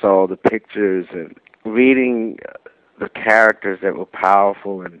 I saw all the pictures and reading the characters that were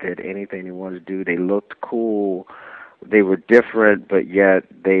powerful and did anything they wanted to do. They looked cool. They were different, but yet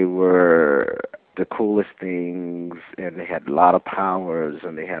they were the coolest things, and they had a lot of powers,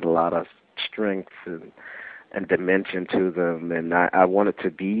 and they had a lot of strength and dimension to them. And I wanted to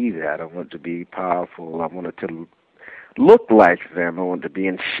be that. I wanted to be powerful. I wanted to look like them. I wanted to be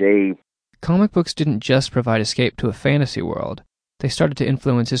in shape. Comic books didn't just provide escape to a fantasy world. They started to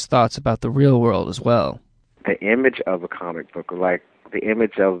influence his thoughts about the real world as well. The image of a comic book, like the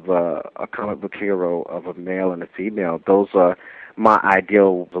image of a comic book hero of a male and a female, those are my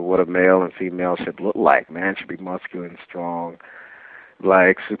ideals of what a male and female should look like. Man should be muscular and strong,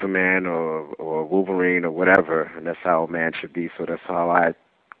 like Superman or Wolverine or whatever, and that's how a man should be. So that's how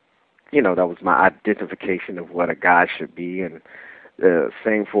that was my identification of what a guy should be. And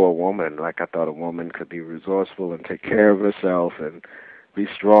same for a woman. Like I thought a woman could be resourceful and take care of herself and be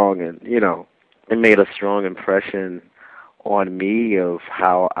strong, and it made a strong impression on me of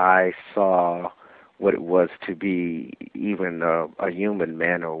how I saw what it was to be even a human,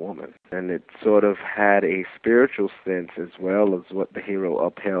 man or woman. And it sort of had a spiritual sense as well as what the hero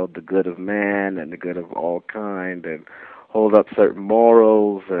upheld the good of man and the good of all kind, and hold up certain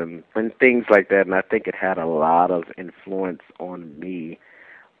morals and things like that. And I think it had a lot of influence on me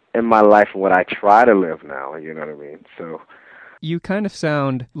in my life and what I try to live now, you know what I mean? So you kind of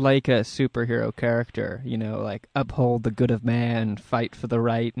sound like a superhero character, like uphold the good of man, fight for the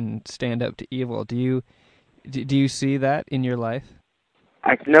right, and stand up to evil. Do you see that in your life?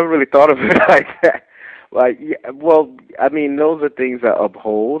 I've never really thought of it like that. Like, yeah, well, I mean, those are things I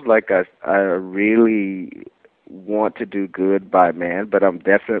uphold. Like, I really want to do good by man, but I'm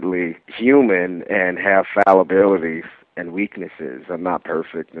definitely human and have fallibilities and weaknesses. I'm not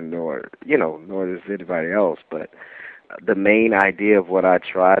perfect, and nor does anybody else, but the main idea of what I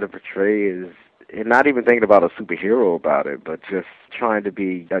try to portray is, and not even thinking about a superhero about it, but just trying to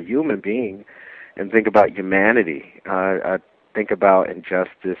be a human being and think about humanity. I think about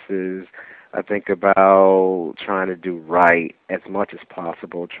injustices. I think about trying to do right as much as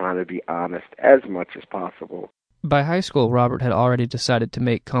possible, trying to be honest as much as possible. By high school, Robert had already decided to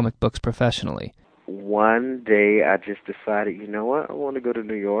make comic books professionally. One day I just decided, you know what, I want to go to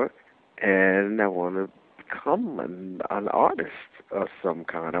New York and I want to become an artist of some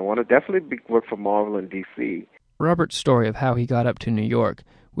kind. I want to definitely work for Marvel and DC. Robert's story of how he got up to New York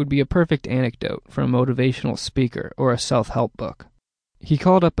would be a perfect anecdote for a motivational speaker or a self-help book. He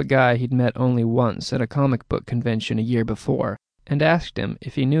called up a guy he'd met only once at a comic book convention a year before and asked him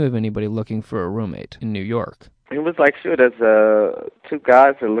if he knew of anybody looking for a roommate in New York. It was like, sure, there's two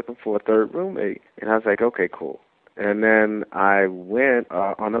guys that are looking for a third roommate. And I was like, okay, cool. And then I went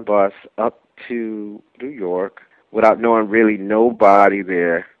on a bus up to New York without knowing really nobody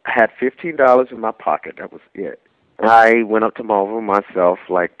there. I had $15 in my pocket. That was it. I went up to Marvel myself,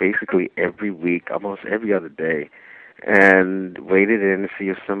 like basically every week, almost every other day, and waited in to see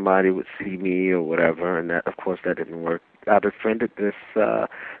if somebody would see me or whatever. And that, of course, that didn't work. I befriended the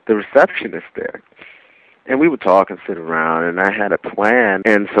receptionist there. And we would talk and sit around, and I had a plan.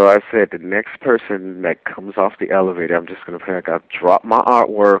 And so I said, the next person that comes off the elevator, I'm just going to pick up, drop my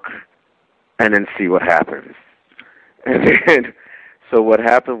artwork, and then see what happens. And then, so what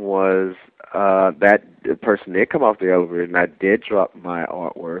happened was that the person did come off the elevator, and I did drop my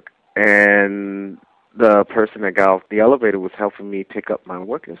artwork. And the person that got off the elevator was helping me pick up my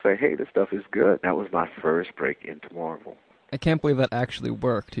work and say, hey, this stuff is good. That was my first break into Marvel. I can't believe that actually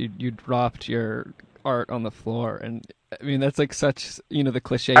worked. You dropped your art on the floor, and I mean, that's like such, the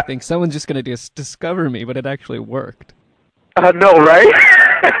cliche thing. Someone's just going to discover me, but it actually worked. I know, right?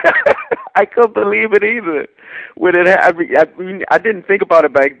 I couldn't believe it either. When it happened, I didn't think about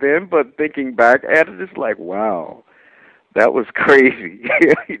it back then, but thinking back at it, it's like, wow, that was crazy.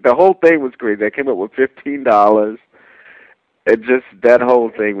 The whole thing was crazy. I came up with $15. It just, that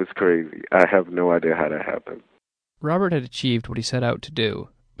whole thing was crazy. I have no idea how that happened. Robert had achieved what he set out to do,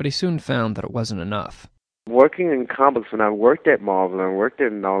 but he soon found that it wasn't enough. Working in comics, when I worked at Marvel and worked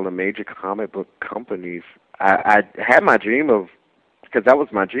in all the major comic book companies, I had my dream of, because that was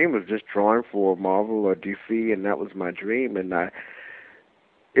my dream, was just drawing for Marvel or DC, and that was my dream. And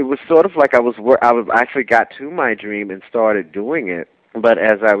it was sort of like I actually got to my dream and started doing it. But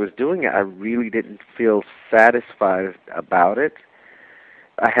as I was doing it, I really didn't feel satisfied about it.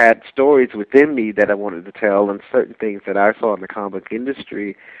 I had stories within me that I wanted to tell, and certain things that I saw in the comic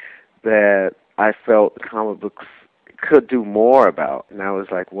industry that I felt comic books could do more about. And I was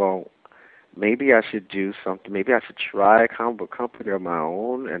like, well, maybe I should do something. Maybe I should try a comic book company of my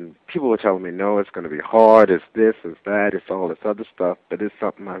own. And people were telling me, no, it's going to be hard. It's this, it's that, it's all this other stuff. But it's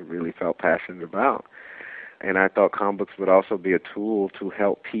something I really felt passionate about. And I thought comic books would also be a tool to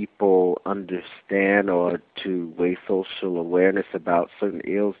help people understand or to raise social awareness about certain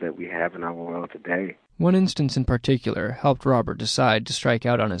ills that we have in our world today. One instance in particular helped Robert decide to strike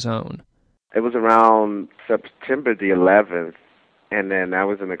out on his own. It was around September the 11th, and then I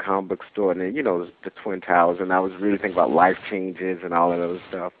was in a comic book store, and then, the Twin Towers, and I was really thinking about life changes and all that other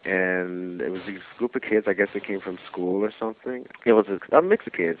stuff. And it was this group of kids, I guess they came from school or something. It was a mix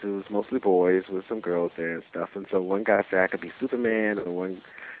of kids. It was mostly boys with some girls there and stuff. And so one guy said I could be Superman, and one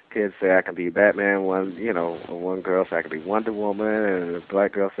kid said I could be Batman, one girl said I could be Wonder Woman, and a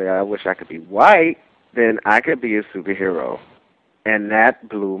black girl said I wish I could be white, then I could be a superhero. And that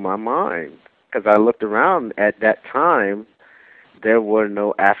blew my mind, because I looked around at that time. There were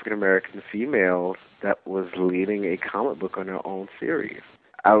no African-American females that was leading a comic book on their own series.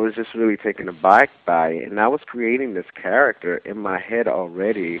 I was just really taken aback by it, and I was creating this character in my head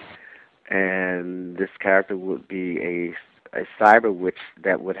already, and this character would be a cyber witch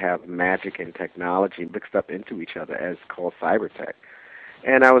that would have magic and technology mixed up into each other, as called cybertech.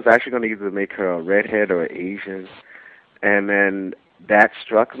 And I was actually going to either make her a redhead or Asian, and then that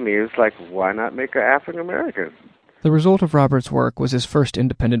struck me. It was like, why not make her African-American? The result of Robert's work was his first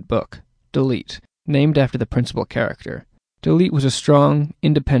independent book, Delete, named after the principal character. Delete was a strong,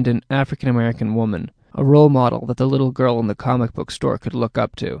 independent African-American woman, a role model that the little girl in the comic book store could look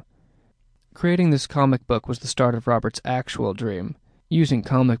up to. Creating this comic book was the start of Robert's actual dream, using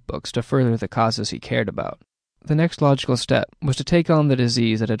comic books to further the causes he cared about. The next logical step was to take on the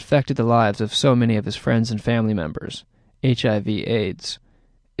disease that had affected the lives of so many of his friends and family members, HIV/AIDS.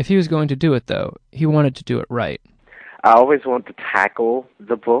 If he was going to do it, though, he wanted to do it right. I always wanted to tackle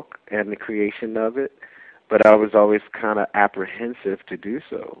the book and the creation of it, but I was always kind of apprehensive to do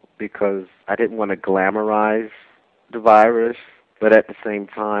so because I didn't want to glamorize the virus, but at the same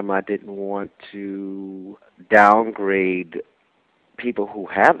time I didn't want to downgrade people who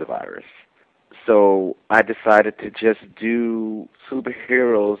have the virus. So I decided to just do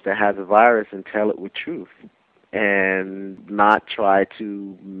superheroes that have the virus and tell it with truth, and not try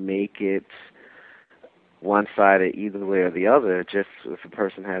to make it one-sided either way or the other. Just if a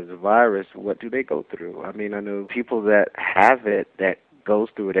person has the virus, what do they go through? I mean, I know people that have it that goes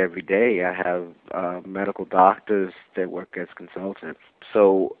through it every day. I have medical doctors that work as consultants.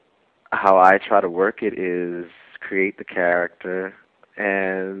 So how I try to work it is create the character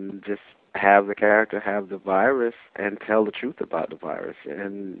and just have the character have the virus and tell the truth about the virus.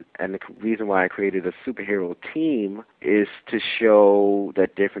 And the reason why I created a superhero team is to show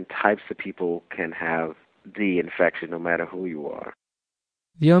that different types of people can have the infection no matter who you are.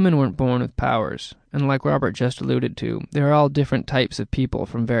 The Omen weren't born with powers, and like Robert just alluded to, they are all different types of people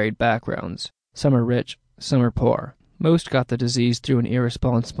from varied backgrounds. Some are rich, some are poor. Most got the disease through an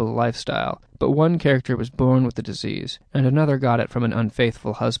irresponsible lifestyle, but one character was born with the disease, and another got it from an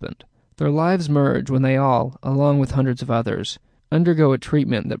unfaithful husband. Their lives merge when they all, along with hundreds of others, undergo a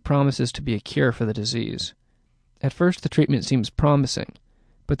treatment that promises to be a cure for the disease. At first the treatment seems promising,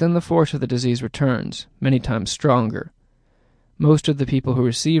 but then the force of the disease returns, many times stronger. Most of the people who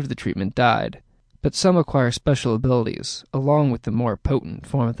received the treatment died, but some acquire special abilities, along with the more potent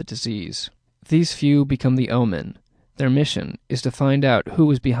form of the disease. These few become the Omen. Their mission is to find out who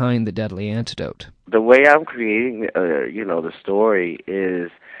is behind the deadly antidote. The way I'm creating, the story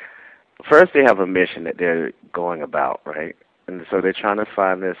is, first they have a mission that they're going about, right? And so they're trying to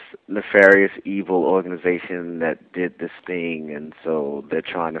find this nefarious, evil organization that did this thing, and so they're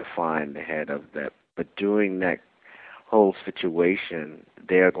trying to find the head of that. But during that whole situation,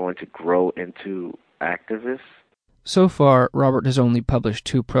 they are going to grow into activists. So far, Robert has only published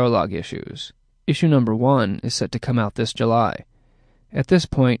 2 prologue issues. Issue number 1 is set to come out this July. At this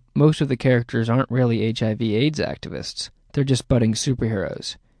point, most of the characters aren't really HIV/AIDS activists. They're just budding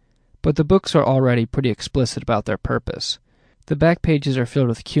superheroes. But the books are already pretty explicit about their purpose. The back pages are filled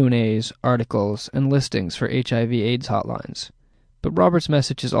with Q&As, articles, and listings for HIV/AIDS hotlines. But Robert's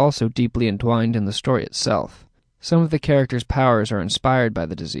message is also deeply entwined in the story itself. Some of the characters' powers are inspired by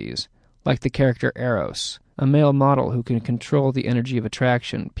the disease, like the character Eros, a male model who can control the energy of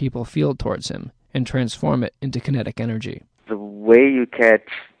attraction people feel towards him and transform it into kinetic energy. The way you catch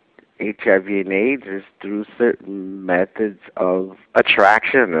HIV and AIDS is through certain methods of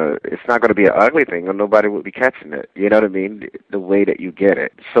attraction. It's not going to be an ugly thing, or nobody would be catching it. You know what I mean? The way that you get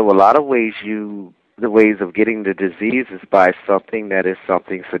it. So a lot of ways the ways of getting the disease is by something that is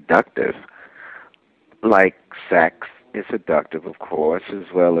something seductive, like sex is seductive, of course,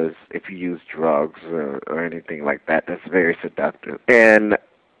 as well as if you use drugs or anything like that, that's very seductive. And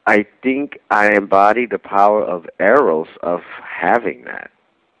I think I embody the power of Eros of having that.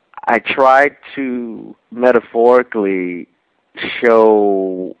 I tried to metaphorically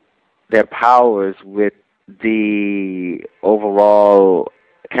show their powers with the overall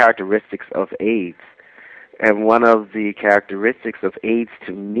characteristics of AIDS. And one of the characteristics of AIDS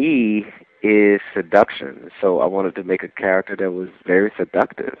to me is seduction. So I wanted to make a character that was very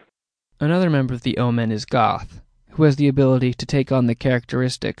seductive. Another member of the Omen is Goth, who has the ability to take on the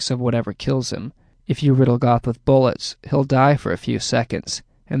characteristics of whatever kills him. If you riddle Goth with bullets, he'll die for a few seconds,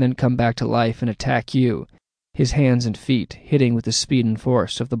 and then come back to life and attack you, his hands and feet hitting with the speed and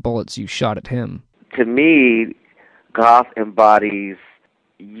force of the bullets you shot at him. To me, Goth embodies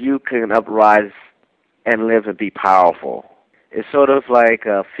you can uprise and live and be powerful. It's sort of like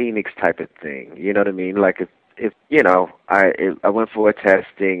a Phoenix type of thing, you know what I mean? Like if I went for a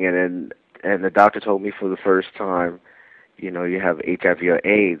testing and the doctor told me for the first time, you have HIV or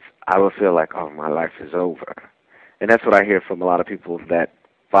AIDS, I would feel like, oh, my life is over. And that's what I hear from a lot of people that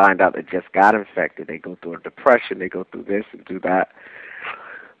find out they just got infected. They go through a depression, they go through this and do that.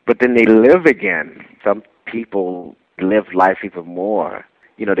 But then they live again. Some people live life even more.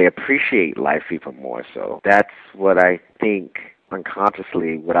 They appreciate life even more. So that's what I think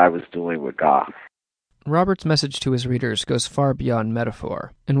unconsciously what I was doing with Goth. Robert's message to his readers goes far beyond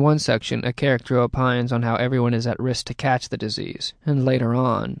metaphor. In one section, a character opines on how everyone is at risk to catch the disease, and later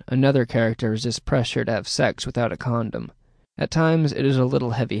on, another character resists pressure to have sex without a condom. At times, it is a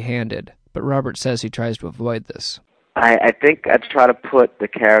little heavy-handed, but Robert says he tries to avoid this. I think I try to put the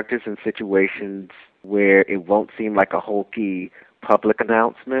characters in situations where it won't seem like a hokey public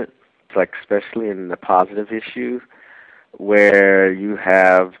announcement, like especially in the positive issues, where you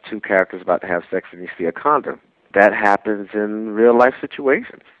have 2 characters about to have sex and you see a condom. That happens in real-life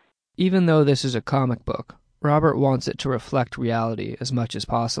situations. Even though this is a comic book, Robert wants it to reflect reality as much as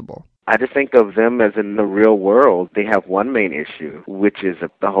possible. I just think of them as in the real world. They have one main issue, which is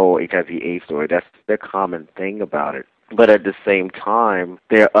the whole HIV/AIDS story. That's the common thing about it. But at the same time,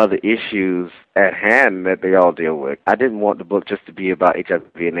 there are other issues at hand that they all deal with. I didn't want the book just to be about HIV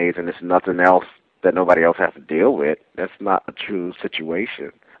and AIDS and there's nothing else that nobody else has to deal with. That's not a true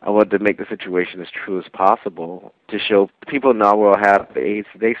situation. I wanted to make the situation as true as possible to show people in our world have AIDS.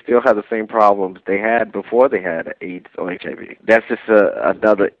 They still have the same problems they had before they had AIDS or HIV. That's just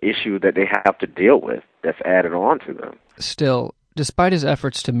another issue that they have to deal with that's added on to them. Still, despite his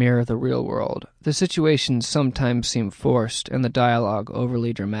efforts to mirror the real world, the situations sometimes seem forced and the dialogue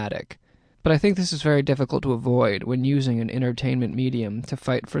overly dramatic. But I think this is very difficult to avoid when using an entertainment medium to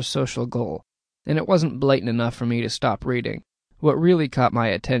fight for a social goal, and it wasn't blatant enough for me to stop reading. What really caught my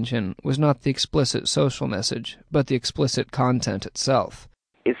attention was not the explicit social message, but the explicit content itself.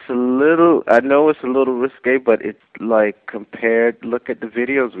 It's a little, I know it's a little risque, but it's like compared, look at the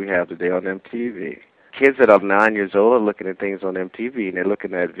videos we have today on MTV. Kids that are 9 years old are looking at things on MTV, and they're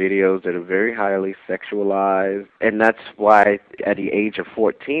looking at videos that are very highly sexualized, and that's why at the age of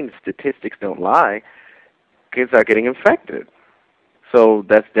 14, statistics don't lie, kids are getting infected. So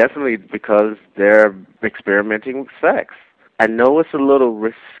that's definitely because they're experimenting with sex. I know it's a little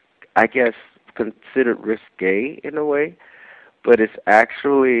I guess, considered risque in a way, but it's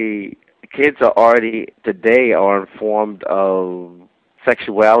actually, kids are already, today, are informed of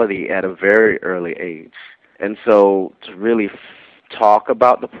sexuality at a very early age. And so to really talk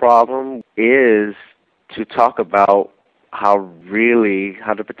about the problem is to talk about how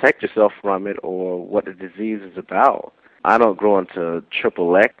to protect yourself from it or what the disease is about. I don't go into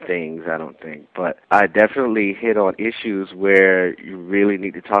triple X things, I don't think, but I definitely hit on issues where you really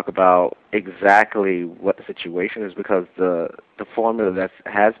need to talk about exactly what the situation is, because the formula that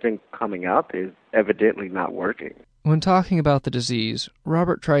has been coming out is evidently not working. When talking about the disease,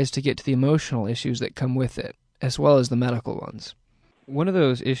 Robert tries to get to the emotional issues that come with it, as well as the medical ones. One of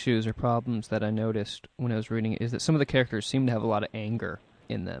those issues or problems that I noticed when I was reading it is that some of the characters seem to have a lot of anger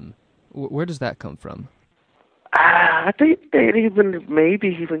in them. Where does that come from? I think that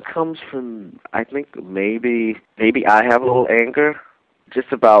maybe even comes from, I think maybe I have a little anger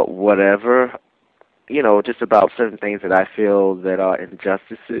just about whatever, just about certain things that I feel that are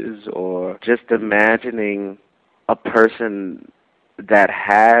injustices, or just imagining a person that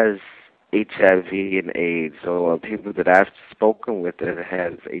has HIV and AIDS, or people that I've spoken with that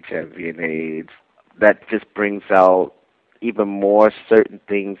has HIV and AIDS, that just brings out even more certain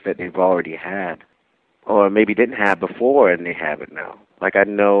things that they've already had, or maybe didn't have before and they have it now. Like, I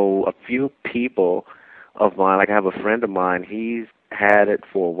know a few people of mine, like I have a friend of mine, he's had it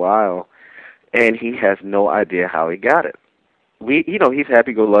for a while, and he has no idea how he got it. He's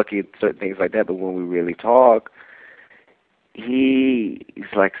happy-go-lucky and certain things like that, but when we really talk, he's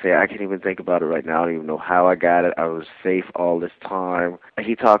like, say, I can't even think about it right now. I don't even know how I got it. I was safe all this time.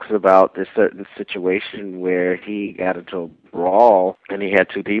 He talks about this certain situation where he got into a brawl, and he had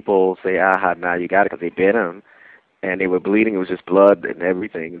two people say, aha, now you got it, because they bit him, and they were bleeding. It was just blood and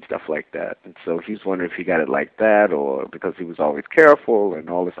everything and stuff like that. And so he's wondering if he got it like that, or because he was always careful and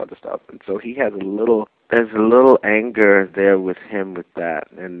all this other stuff. And so he has there's a little anger there with him with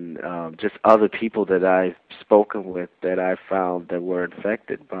that, and just other people that I've spoken with that I found that were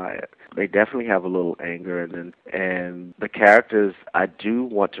infected by it. They definitely have a little anger, and the characters, I do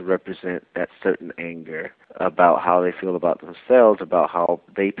want to represent that certain anger about how they feel about themselves, about how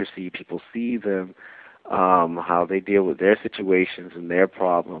they perceive people see them, how they deal with their situations and their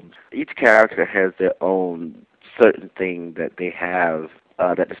problems. Each character has their own certain thing that they have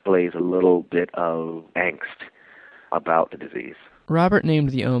that displays a little bit of angst about the disease. Robert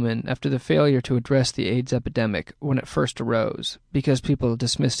named the omen after the failure to address the AIDS epidemic when it first arose, because people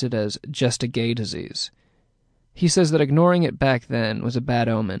dismissed it as just a gay disease. He says that ignoring it back then was a bad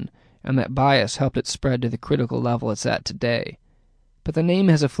omen, and that bias helped it spread to the critical level it's at today. But the name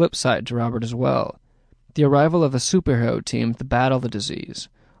has a flip side to Robert as well. The arrival of a superhero team to battle the disease,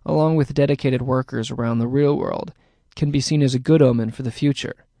 along with dedicated workers around the real world, can be seen as a good omen for the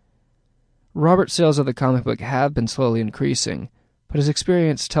future. Robert's sales of the comic book have been slowly increasing, but his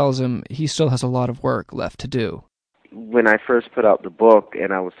experience tells him he still has a lot of work left to do. When I first put out the book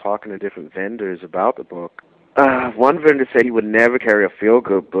and I was talking to different vendors about the book, one vendor said he would never carry a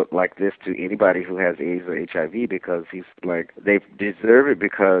feel-good book like this to anybody who has AIDS or HIV, because he's like, they deserve it,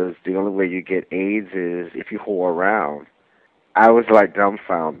 because the only way you get AIDS is if you whore around. I was like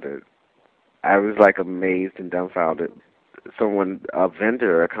dumbfounded. I was like amazed and dumbfounded.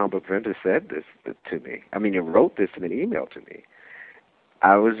 A comic book vendor said this to me. I mean, he wrote this in an email to me.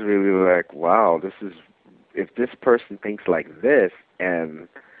 I was really like, wow, if this person thinks like this, and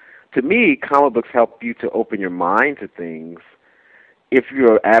to me, comic books help you to open your mind to things. If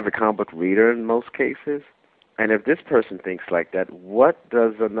you're an avid comic book reader in most cases, And if this person thinks like that, what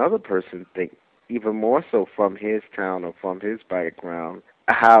does another person think, even more so from his town or from his background?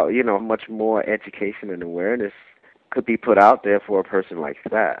 How, much more education and awareness could be put out there for a person like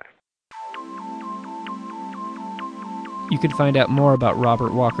that? You can find out more about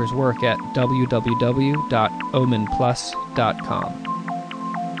Robert Walker's work at www.omenplus.com.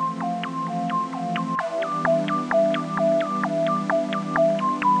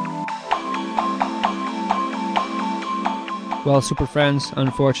 Well, Super Friends,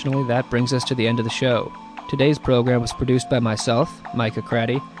 unfortunately, that brings us to the end of the show. Today's program was produced by myself, Micah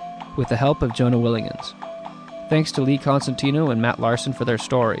Craddy, with the help of Jonah Willigans. Thanks to Lee Constantino and Matt Larson for their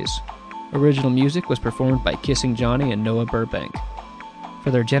stories. Original music was performed by Kissing Johnny and Noah Burbank. For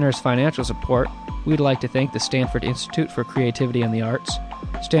their generous financial support, we'd like to thank the Stanford Institute for Creativity and the Arts,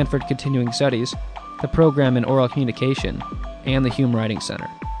 Stanford Continuing Studies, the Program in Oral Communication, and the Hume Writing Center.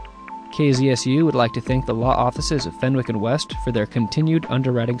 KZSU would like to thank the law offices of Fenwick and West for their continued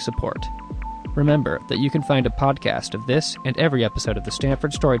underwriting support. Remember that you can find a podcast of this and every episode of the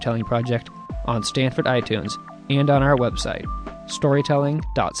Stanford Storytelling Project on Stanford iTunes and on our website,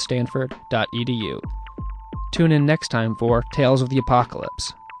 storytelling.stanford.edu. Tune in next time for Tales of the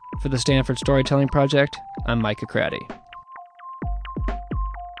Apocalypse. For the Stanford Storytelling Project, I'm Micah Craddy.